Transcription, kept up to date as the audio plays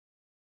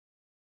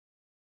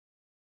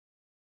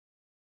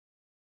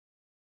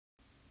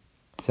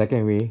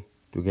Second way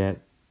to get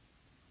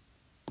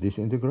this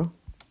integral,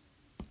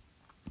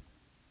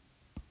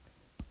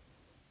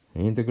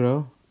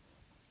 integral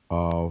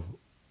of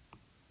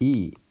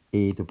a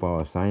to the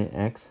power sine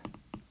x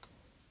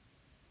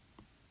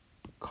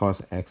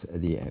cos x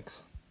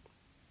dx.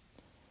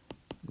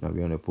 Now we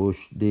want to push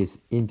this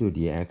into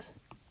dx.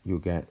 You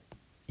get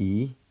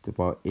e to the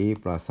power a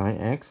plus sine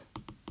x.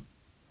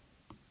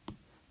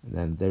 And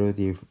then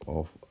derivative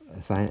of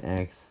sine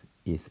x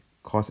is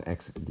cos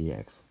x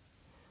dx.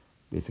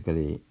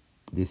 Basically,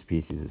 this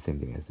piece is the same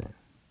thing as that.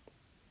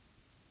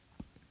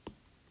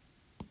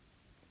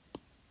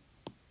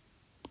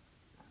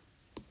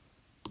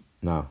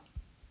 Now,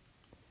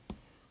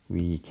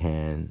 we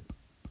can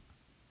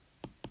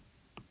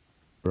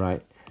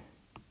write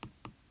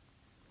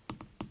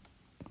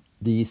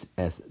this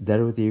as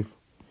derivative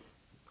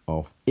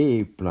of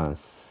a plus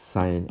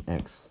sine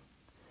x.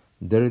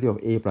 Derivative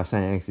of a plus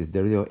sine x is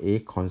derivative of a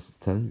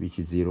constant, which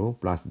is 0,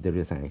 plus derivative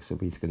of sine x. So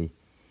basically,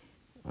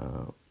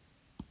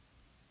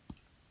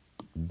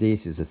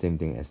 this is the same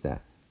thing as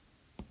that.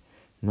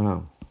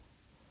 Now,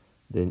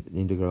 the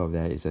integral of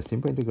that is a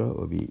simple integral. It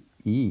will be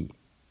e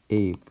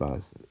a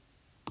plus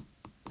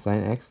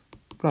sine x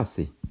plus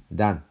c.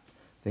 Done.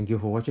 Thank you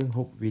for watching.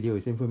 Hope video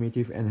is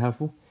informative and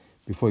helpful.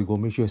 Before you go,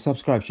 make sure you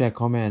subscribe, share,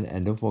 comment,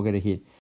 and don't forget to hit